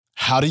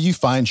how do you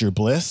find your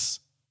bliss?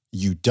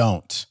 You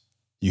don't.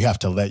 You have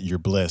to let your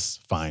bliss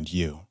find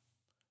you.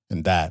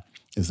 And that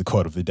is the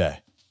quote of the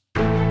day.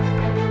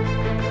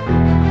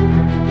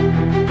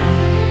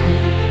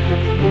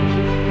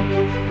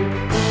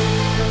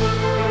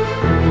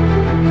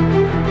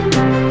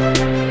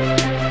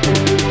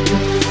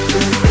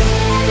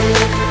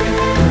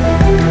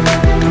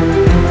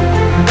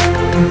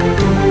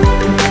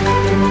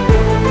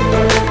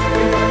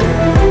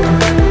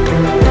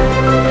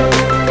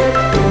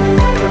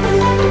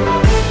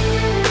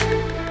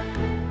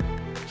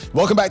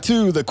 Welcome back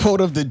to the Quote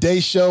of the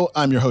Day Show.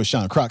 I'm your host,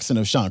 Sean Croxton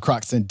of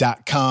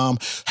SeanCroxton.com.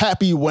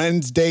 Happy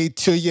Wednesday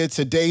to you.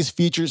 Today's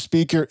featured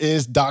speaker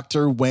is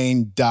Dr.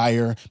 Wayne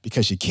Dyer,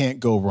 because you can't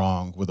go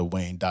wrong with a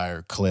Wayne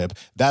Dyer clip.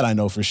 That I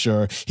know for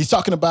sure. He's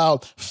talking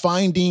about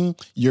finding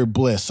your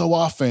bliss. So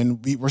often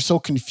we're so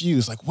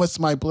confused. Like, what's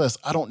my bliss?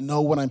 I don't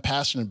know what I'm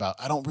passionate about.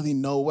 I don't really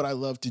know what I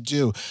love to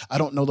do. I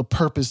don't know the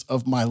purpose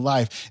of my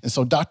life. And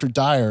so Dr.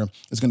 Dyer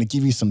is going to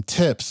give you some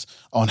tips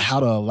on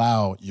how to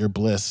allow your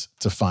bliss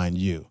to find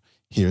you.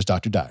 Here's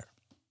Dr. Dyer.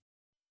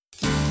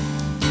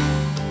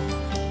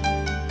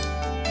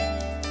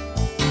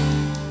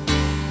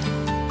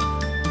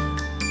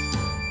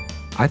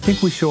 I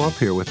think we show up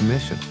here with a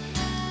mission.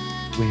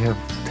 We have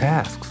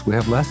tasks, we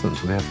have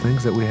lessons, we have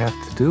things that we have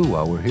to do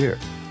while we're here.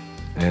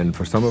 And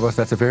for some of us,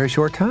 that's a very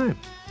short time.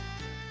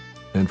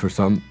 And for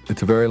some,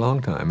 it's a very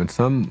long time. And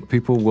some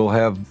people will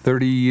have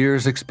 30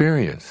 years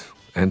experience.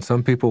 And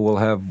some people will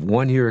have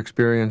 1 year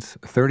experience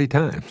 30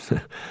 times.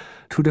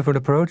 Two different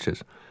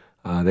approaches.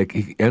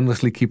 They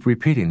endlessly keep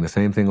repeating the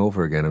same thing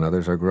over again, and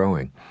others are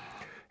growing.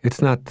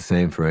 It's not the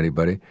same for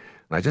anybody.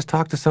 I just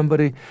talked to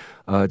somebody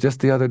just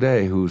the other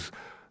day who's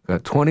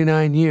got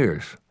 29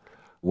 years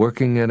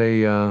working at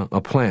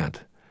a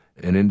plant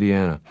in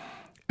Indiana.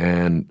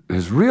 And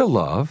his real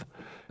love,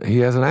 he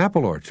has an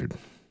apple orchard.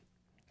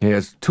 He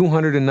has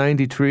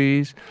 290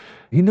 trees.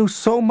 He knew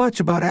so much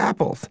about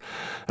apples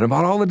and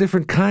about all the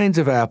different kinds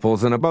of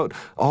apples and about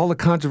all the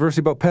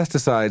controversy about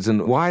pesticides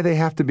and why they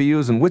have to be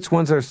used and which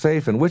ones are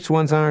safe and which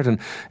ones aren't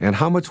and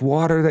how much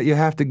water that you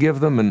have to give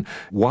them and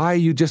why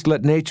you just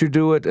let nature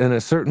do it in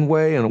a certain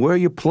way and where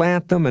you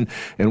plant them and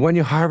when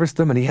you harvest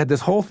them. And he had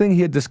this whole thing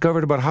he had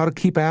discovered about how to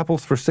keep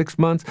apples for 6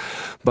 months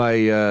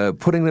by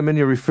putting them in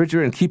your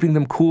refrigerator and keeping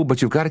them cool,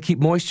 but you've got to keep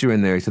moisture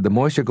in there. He said the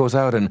moisture goes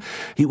out, and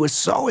he was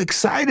so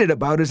excited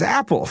about his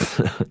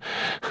apples.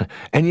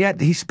 And yet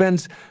he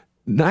spends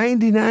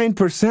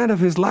 99% of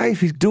his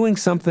life, he's doing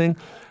something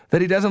that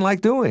he doesn't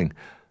like doing.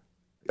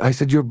 I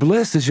said, your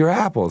bliss is your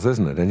apples,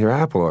 isn't it? And your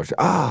apple orchard.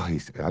 Oh, he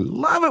said, I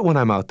love it when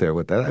I'm out there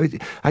with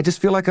that. I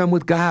just feel like I'm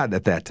with God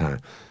at that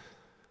time.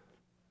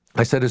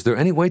 I said, is there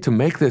any way to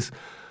make this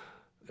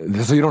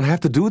so you don't have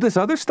to do this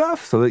other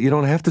stuff, so that you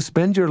don't have to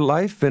spend your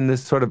life in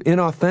this sort of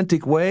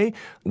inauthentic way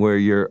where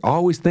you're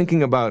always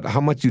thinking about how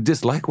much you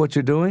dislike what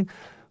you're doing?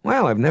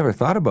 Well, I've never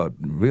thought about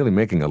really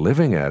making a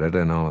living at it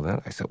and all of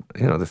that. I said,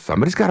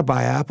 somebody's got to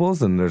buy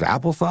apples, and there's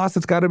applesauce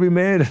that's got to be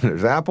made, and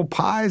there's apple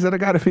pies that have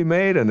got to be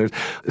made, and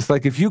it's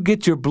like if you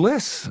get your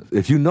bliss,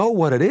 if you know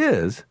what it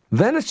is,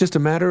 then it's just a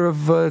matter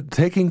of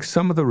taking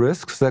some of the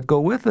risks that go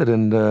with it,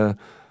 and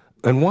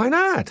why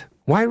not?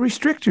 Why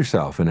restrict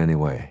yourself in any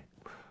way?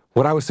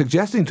 What I was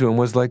suggesting to him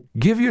was like,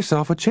 give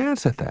yourself a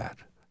chance at that.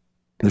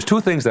 There's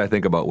two things that I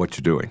think about what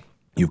you're doing.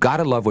 You've got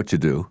to love what you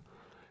do,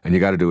 and you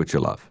got to do what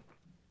you love.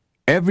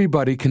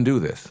 Everybody can do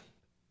this.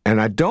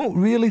 And I don't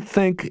really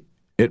think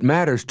it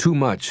matters too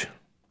much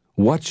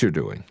what you're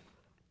doing.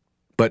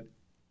 But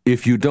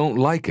if you don't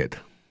like it,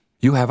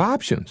 you have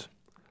options.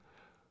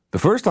 The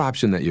first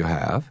option that you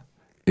have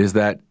is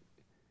that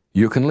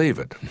you can leave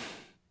it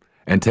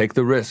and take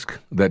the risk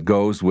that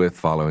goes with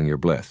following your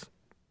bliss.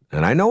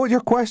 And I know what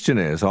your question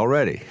is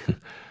already.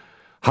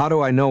 How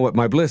do I know what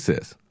my bliss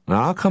is?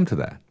 Now, I'll come to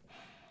that.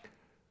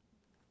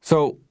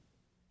 So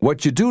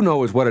what you do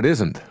know is what it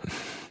isn't.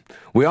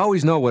 We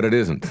always know what it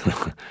isn't,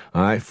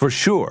 all right, for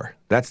sure.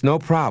 That's no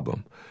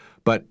problem.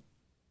 But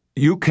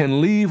you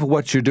can leave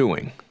what you're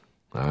doing,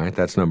 all right,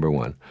 that's number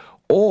one.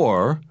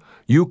 Or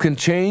you can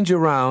change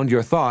around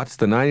your thoughts,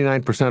 the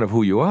 99% of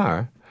who you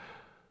are,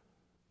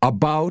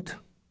 about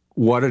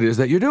what it is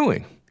that you're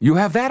doing. You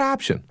have that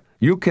option.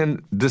 You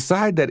can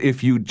decide that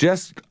if you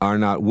just are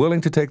not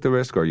willing to take the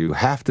risk, or you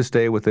have to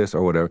stay with this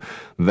or whatever,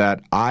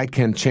 that I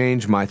can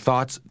change my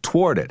thoughts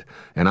toward it.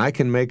 And I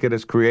can make it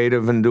as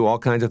creative and do all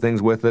kinds of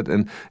things with it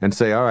and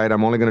say, all right,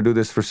 I'm only going to do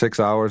this for 6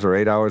 hours or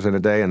 8 hours in a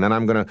day, and then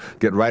I'm going to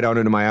get right out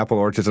into my apple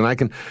orchards.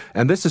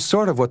 And this is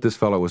sort of what this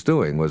fellow was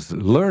doing, was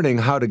learning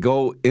how to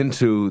go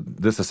into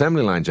this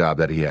assembly line job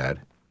that he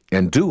had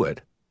and do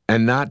it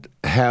and not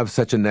have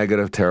such a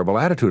negative, terrible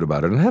attitude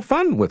about it and have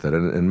fun with it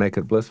and make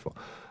it blissful.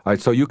 All right,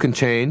 so you can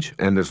change,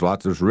 and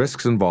there's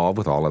risks involved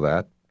with all of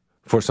that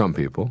for some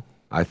people.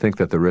 I think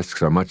that the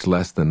risks are much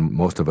less than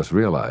most of us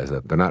realize,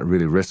 that they're not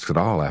really risks at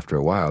all after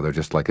a while. They're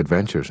just like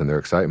adventures and their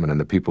excitement,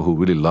 and the people who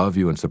really love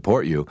you and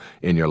support you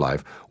in your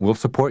life will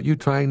support you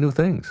trying new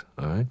things,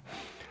 all right?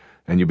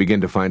 And you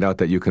begin to find out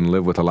that you can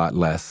live with a lot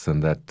less,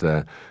 and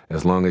that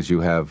as long as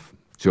you have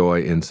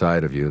joy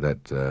inside of you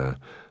that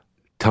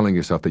telling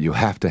yourself that you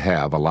have to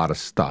have a lot of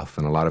stuff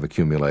and a lot of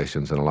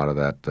accumulations and a lot of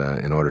that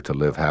in order to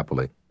live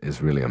happily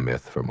is really a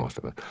myth for most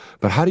of us.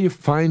 But how do you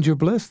find your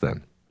bliss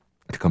then?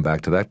 To come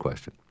back to that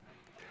question.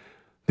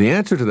 The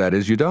answer to that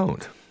is you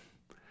don't.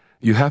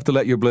 You have to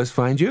let your bliss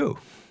find you.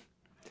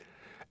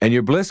 And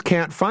your bliss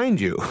can't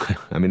find you.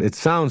 I mean, it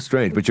sounds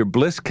strange, but your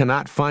bliss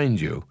cannot find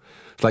you.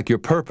 It's like your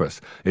purpose.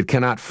 It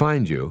cannot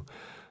find you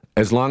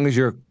as long as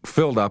you're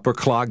filled up or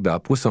clogged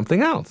up with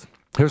something else.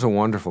 Here's a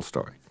wonderful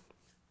story.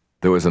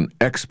 There was an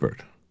expert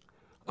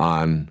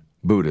on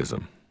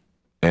Buddhism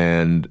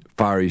and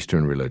Far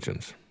Eastern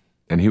religions,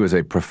 and he was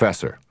a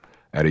professor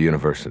at a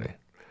university.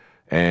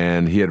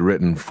 And he had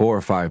written 4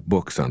 or 5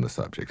 books on the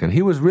subject, and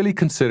he was really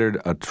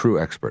considered a true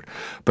expert.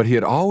 But he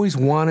had always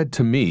wanted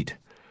to meet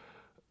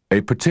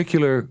a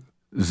particular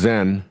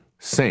Zen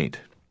saint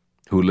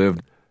who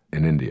lived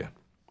in India.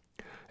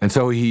 And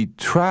so he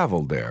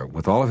traveled there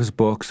with all of his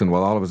books and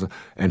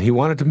he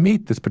wanted to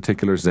meet this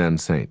particular Zen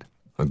saint,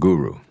 a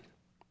guru.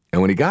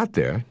 And when he got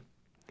there,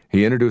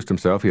 he introduced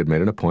himself. He had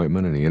made an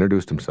appointment, and he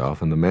introduced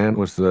himself. And the man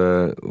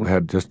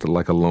had just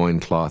like a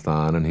loincloth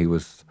on, and he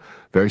was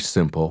very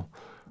simple,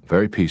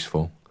 very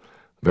peaceful,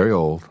 very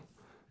old.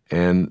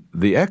 And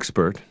the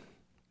expert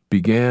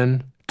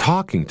began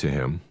talking to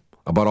him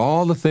about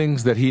all the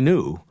things that he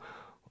knew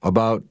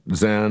about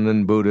Zen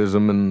and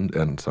Buddhism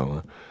and so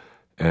on.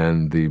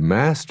 And the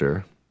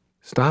master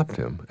stopped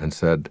him and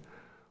said,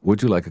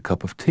 "Would you like a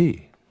cup of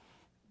tea?"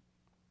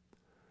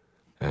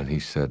 And he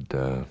said,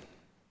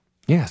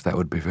 "Yes, that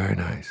would be very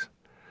nice."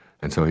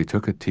 And so he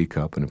took a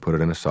teacup and he put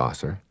it in a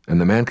saucer, and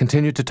the man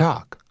continued to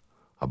talk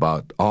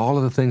about all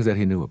of the things that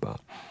he knew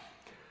about.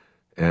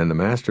 And the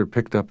master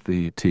picked up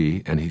the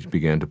tea and he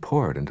began to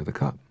pour it into the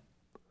cup.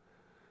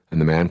 And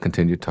the man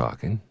continued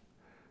talking,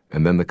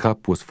 and then the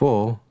cup was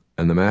full,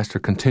 and the master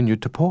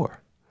continued to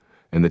pour.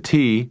 And the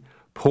tea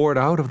poured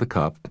out of the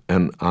cup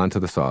and onto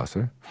the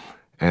saucer,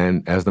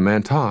 and as the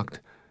man talked,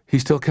 he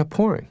still kept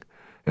pouring.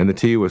 And the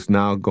tea was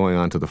now going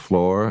onto the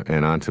floor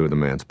and onto the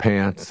man's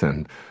pants.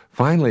 And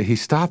finally, he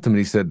stopped him and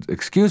he said,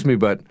 "Excuse me,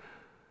 but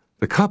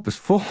the cup is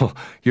full.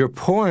 You're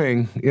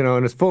pouring,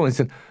 and it's full." And he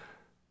said,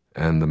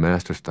 and the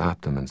master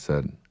stopped him and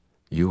said,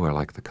 "You are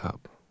like the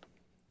cup."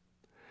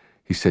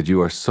 He said,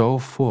 "You are so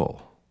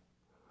full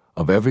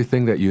of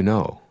everything that you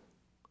know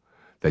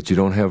that you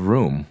don't have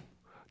room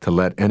to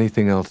let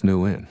anything else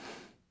new in."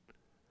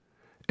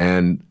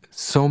 And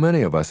so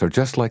many of us are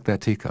just like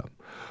that teacup.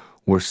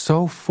 We're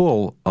so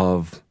full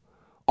of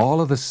all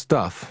of the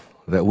stuff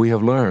that we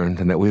have learned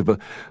and that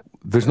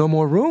there's no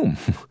more room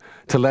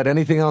to let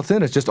anything else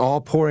in. It's just all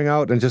pouring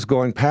out and just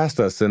going past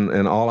us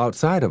and all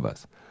outside of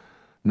us.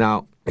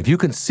 Now, if you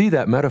can see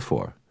that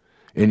metaphor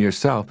in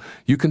yourself,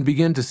 you can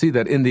begin to see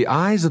that in the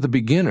eyes of the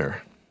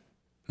beginner,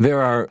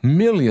 there are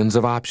millions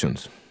of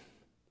options.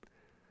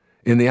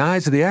 In the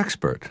eyes of the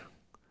expert,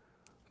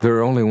 there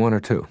are only 1 or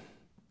 2.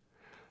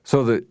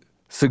 So the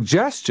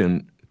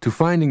suggestion to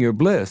finding your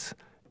bliss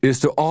is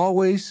to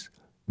always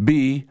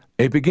be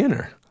a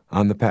beginner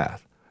on the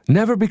path.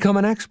 Never become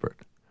an expert.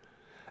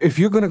 If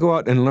you're going to go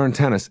out and learn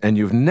tennis and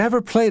you've never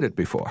played it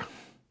before,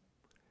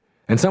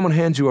 and someone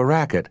hands you a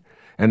racket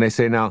and they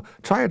say, "Now,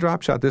 try a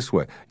drop shot this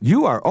way,"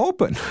 you are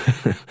open.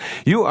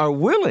 You are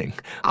willing.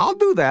 "I'll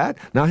do that.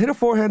 Now hit a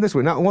forehand this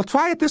way. Now, well,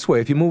 try it this way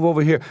if you move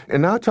over here.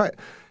 And now try."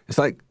 It's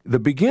like the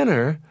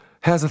beginner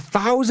has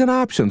 1,000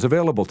 options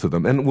available to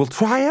them and will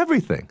try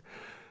everything.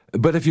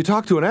 But if you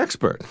talk to an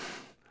expert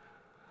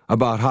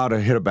about how to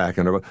hit a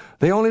backhand,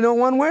 they only know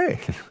one way.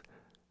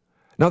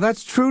 Now,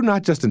 that's true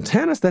not just in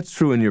tennis. That's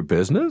true in your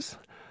business.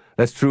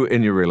 That's true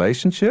in your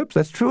relationships.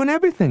 That's true in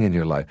everything in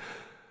your life.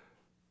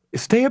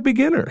 Stay a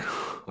beginner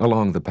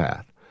along the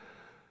path.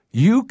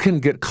 You can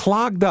get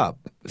clogged up,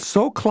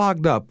 so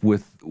clogged up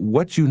with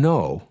what you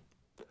know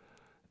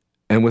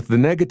and with the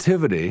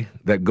negativity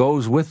that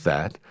goes with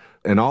that,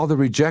 and all the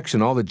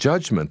rejection, all the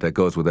judgment that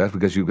goes with that,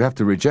 because you have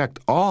to reject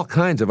all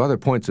kinds of other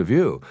points of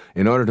view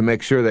in order to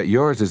make sure that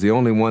yours is the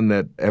only one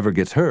that ever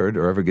gets heard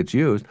or ever gets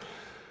used,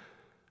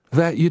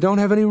 that you don't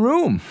have any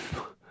room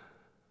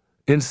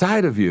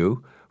inside of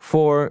you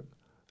for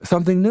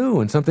something new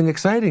and something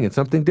exciting and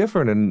something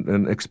different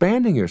and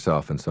expanding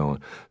yourself and so on.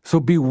 So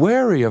be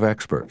wary of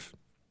experts,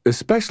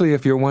 especially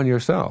if you're one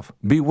yourself.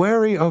 Be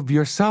wary of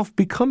yourself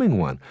becoming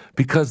one,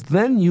 because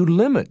then you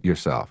limit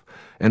yourself.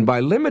 And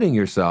by limiting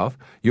yourself,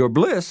 your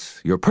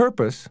bliss, your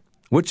purpose,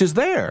 which is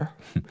there,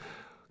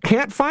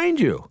 can't find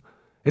you.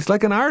 It's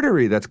like an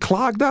artery that's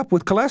clogged up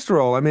with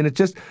cholesterol. I mean, it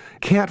just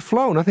can't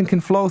flow. Nothing can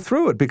flow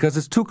through it because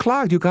it's too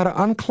clogged. You've got to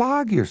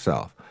unclog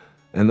yourself.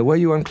 And the way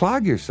you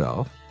unclog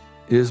yourself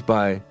is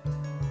by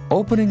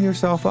opening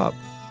yourself up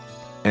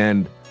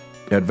and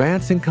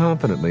advancing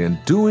confidently and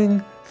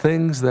doing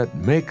things that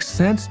make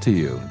sense to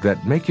you,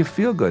 that make you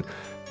feel good,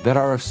 that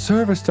are of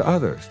service to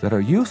others, that are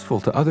useful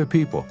to other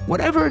people,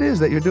 whatever it is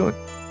that you're doing.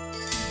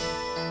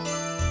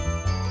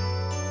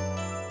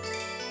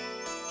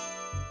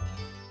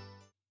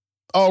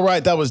 All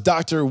right, that was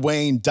Dr.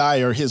 Wayne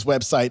Dyer. His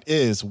website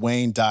is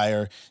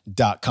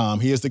waynedyer.com.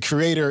 He is the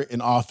creator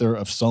and author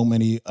of so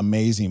many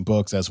amazing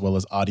books as well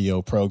as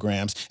audio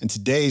programs. And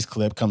today's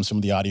clip comes from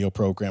the audio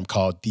program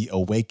called The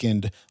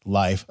Awakened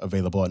Life,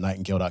 available at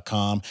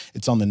nightingale.com.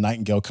 It's on the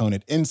Nightingale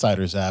Conant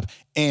Insiders app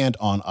and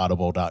on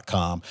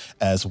audible.com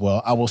as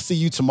well. I will see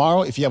you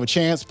tomorrow. If you have a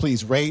chance,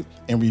 please rate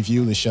and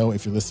review the show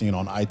if you're listening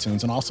on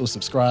iTunes, and also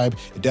subscribe.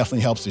 It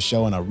definitely helps the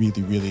show, and I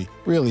really, really,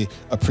 really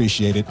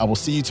appreciate it. I will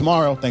see you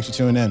tomorrow. Thanks for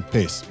tuning in.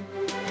 Peace.